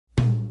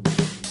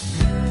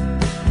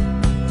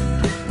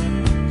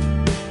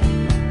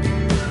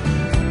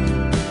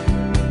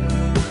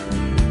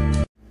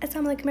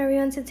Assalamualaikum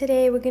everyone. So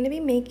today we're going to be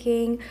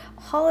making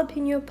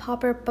jalapeno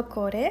popper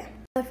pakore.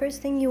 The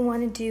first thing you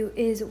want to do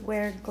is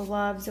wear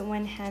gloves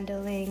when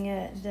handling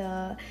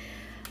the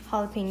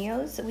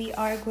jalapenos. We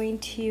are going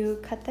to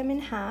cut them in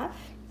half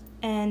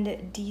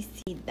and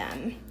de-seed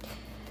them.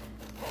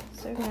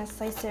 So we're going to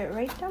slice it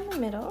right down the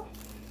middle.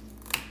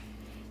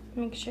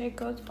 Make sure it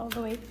goes all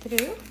the way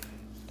through.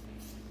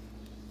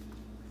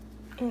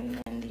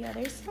 And then the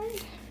other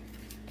side.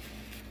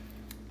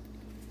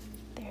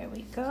 There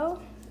we go.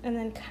 And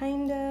then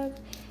kind of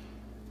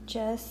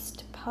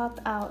just pop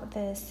out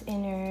this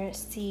inner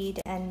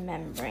seed and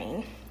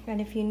membrane.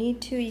 And if you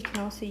need to, you can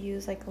also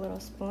use like a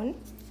little spoon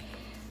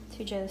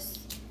to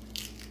just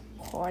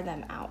pour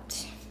them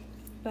out.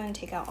 I'm going to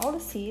take out all the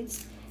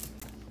seeds.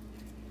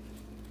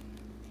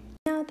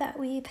 Now that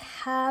we've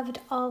halved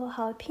all the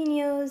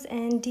jalapenos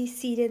and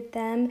de-seeded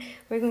them,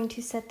 we're going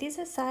to set these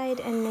aside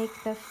and make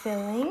the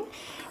filling.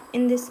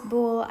 In this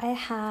bowl, I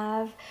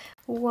have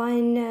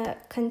 1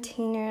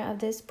 container of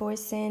this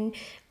boursin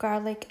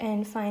garlic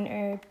and fine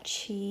herb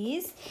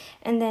cheese,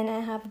 and then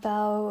I have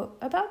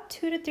about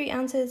 2 to 3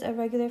 ounces of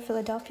regular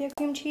Philadelphia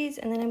cream cheese,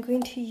 and then I'm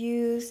going to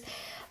use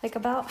like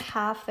about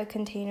half the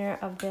container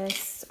of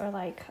this, or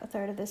like a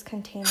third of this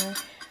container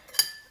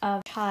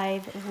of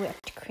chive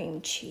whipped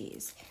cream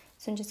cheese.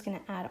 So I'm just going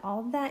to add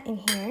all of that in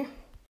here.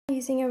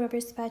 Using a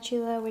rubber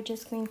spatula, we're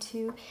just going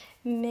to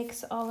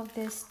mix all of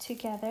this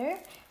together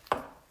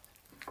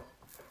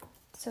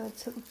so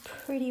it's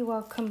pretty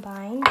well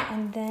combined,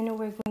 and then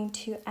we're going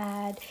to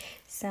add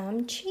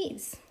some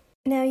cheese.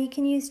 Now you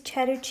can use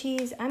cheddar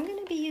cheese. I'm going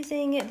to be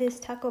using this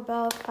Taco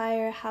Bell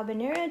Fire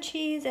habanero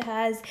cheese. It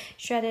has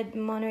shredded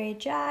Monterey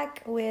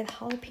Jack with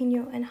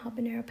jalapeno and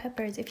habanero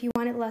peppers. If you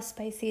want it less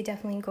spicy,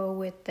 definitely go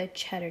with the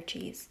cheddar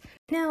cheese.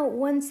 Now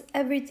once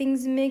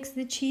everything's mixed,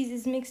 the cheese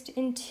is mixed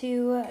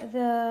into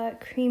the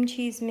cream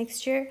cheese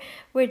mixture,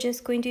 we're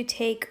just going to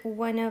take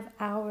one of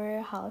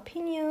our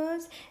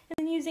jalapenos,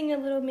 and using a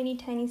little mini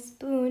tiny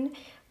spoon,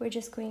 we're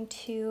just going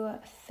to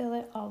fill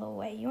it all the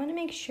way. You want to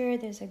make sure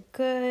there's a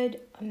good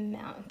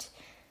amount,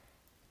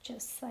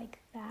 just like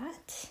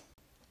that,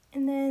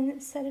 and then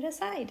set it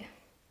aside.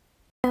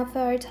 Now for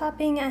our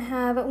topping, I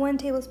have 1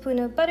 tablespoon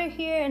of butter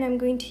here, and I'm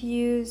going to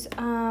use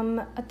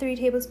 3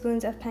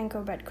 tablespoons of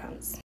panko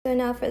breadcrumbs. So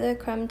now for the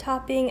crumb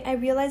topping, I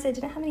realized I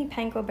didn't have any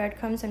panko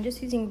breadcrumbs, so I'm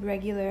just using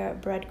regular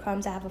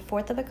breadcrumbs. I have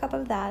 1/4 of a cup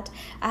of that.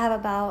 I have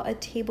about a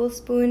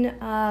tablespoon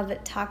of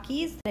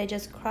Takis that I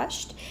just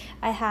crushed.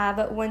 I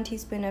have 1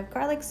 teaspoon of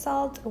garlic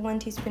salt, 1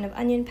 teaspoon of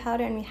onion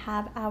powder, and we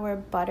have our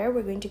butter.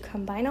 We're going to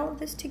combine all of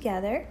this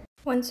together.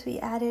 Once we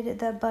added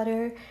the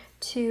butter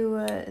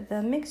to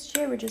the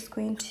mixture, we're just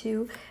going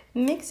to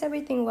mix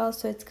everything well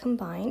so it's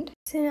combined.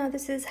 So now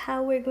this is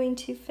how we're going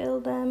to fill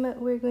them.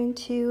 We're going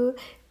to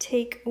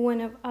take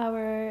one of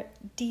our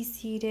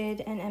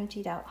de-seeded and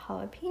emptied out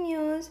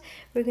jalapenos.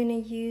 We're going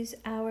to use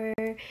our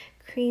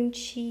cream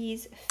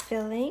cheese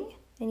filling,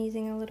 and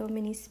using a little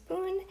mini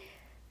spoon,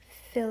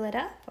 fill it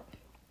up.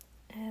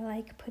 I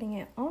like putting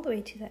it all the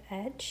way to the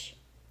edge.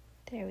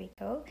 There we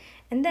go.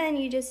 And then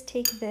you just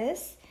take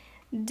this,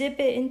 dip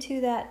it into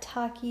that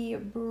Taki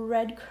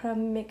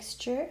breadcrumb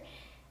mixture,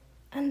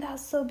 and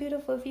that's so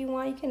beautiful. If you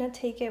want, you can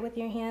take it with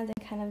your hands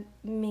and kind of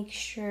make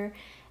sure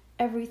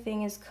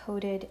everything is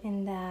coated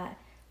in that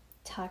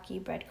Taki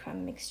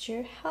breadcrumb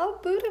mixture. How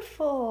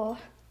beautiful!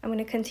 I'm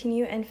going to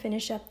continue and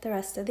finish up the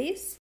rest of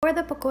these. For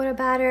the pakora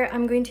batter,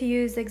 I'm going to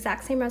use the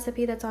exact same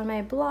recipe that's on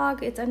my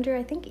blog. It's under,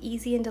 I think,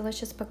 Easy and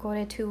Delicious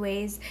Pakora 2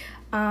 ways.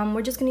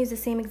 We're just going to use the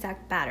same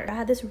exact batter. I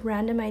had this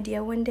random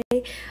idea one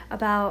day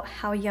about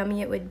how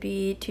yummy it would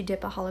be to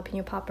dip a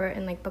jalapeno popper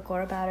in like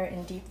pakora batter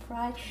and deep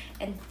fry.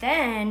 And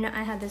then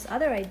I had this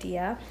other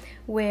idea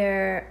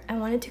where I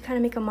wanted to kind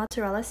of make a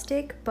mozzarella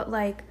stick, but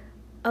like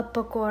a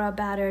pakora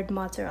battered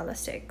mozzarella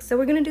stick. So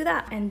we're gonna do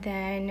that and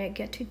then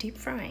get to deep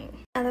frying.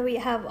 Now that we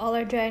have all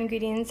our dry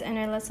ingredients and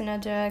our lesson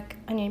adrak,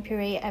 onion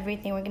puree,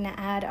 everything, we're gonna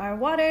add our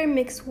water,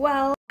 mix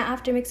well.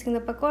 After mixing the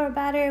pakora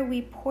batter,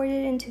 we poured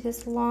it into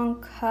this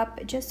long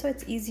cup just so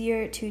it's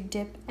easier to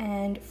dip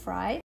and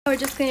fry. We're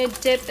just gonna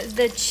dip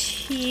the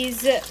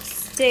cheese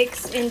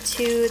sticks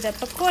into the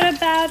pakora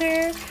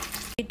batter.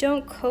 You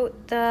don't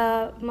coat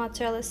the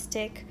mozzarella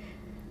stick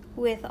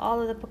with all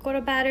of the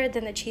pakora batter,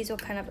 then the cheese will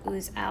kind of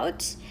ooze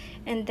out,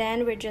 and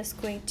then we're just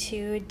going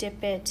to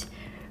dip it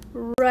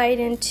right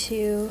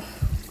into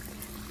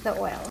the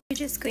oil. We're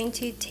just going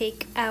to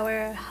take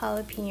our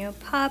jalapeno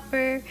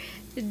popper,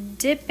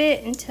 dip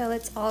it until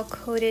it's all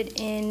coated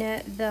in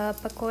the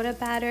pakora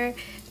batter.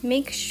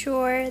 Make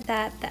sure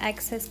that the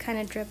excess kind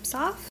of drips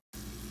off,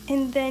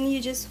 and then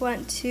you just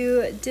want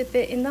to dip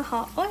it in the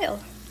hot oil.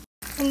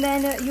 And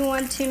then you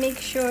want to make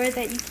sure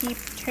that you keep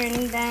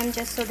turning them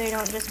just so they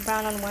don't just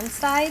brown on one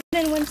side.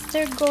 Then once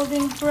they're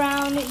golden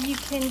brown, you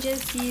can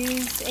just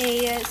use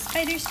a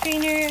spider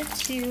strainer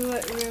to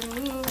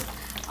remove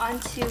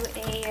onto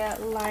a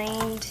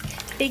lined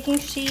baking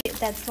sheet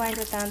that's lined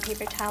with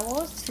paper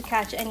towels to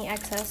catch any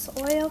excess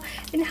oil.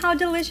 And how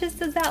delicious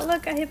does that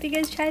look? I hope you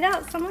guys try it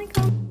out.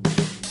 Assalamualaikum.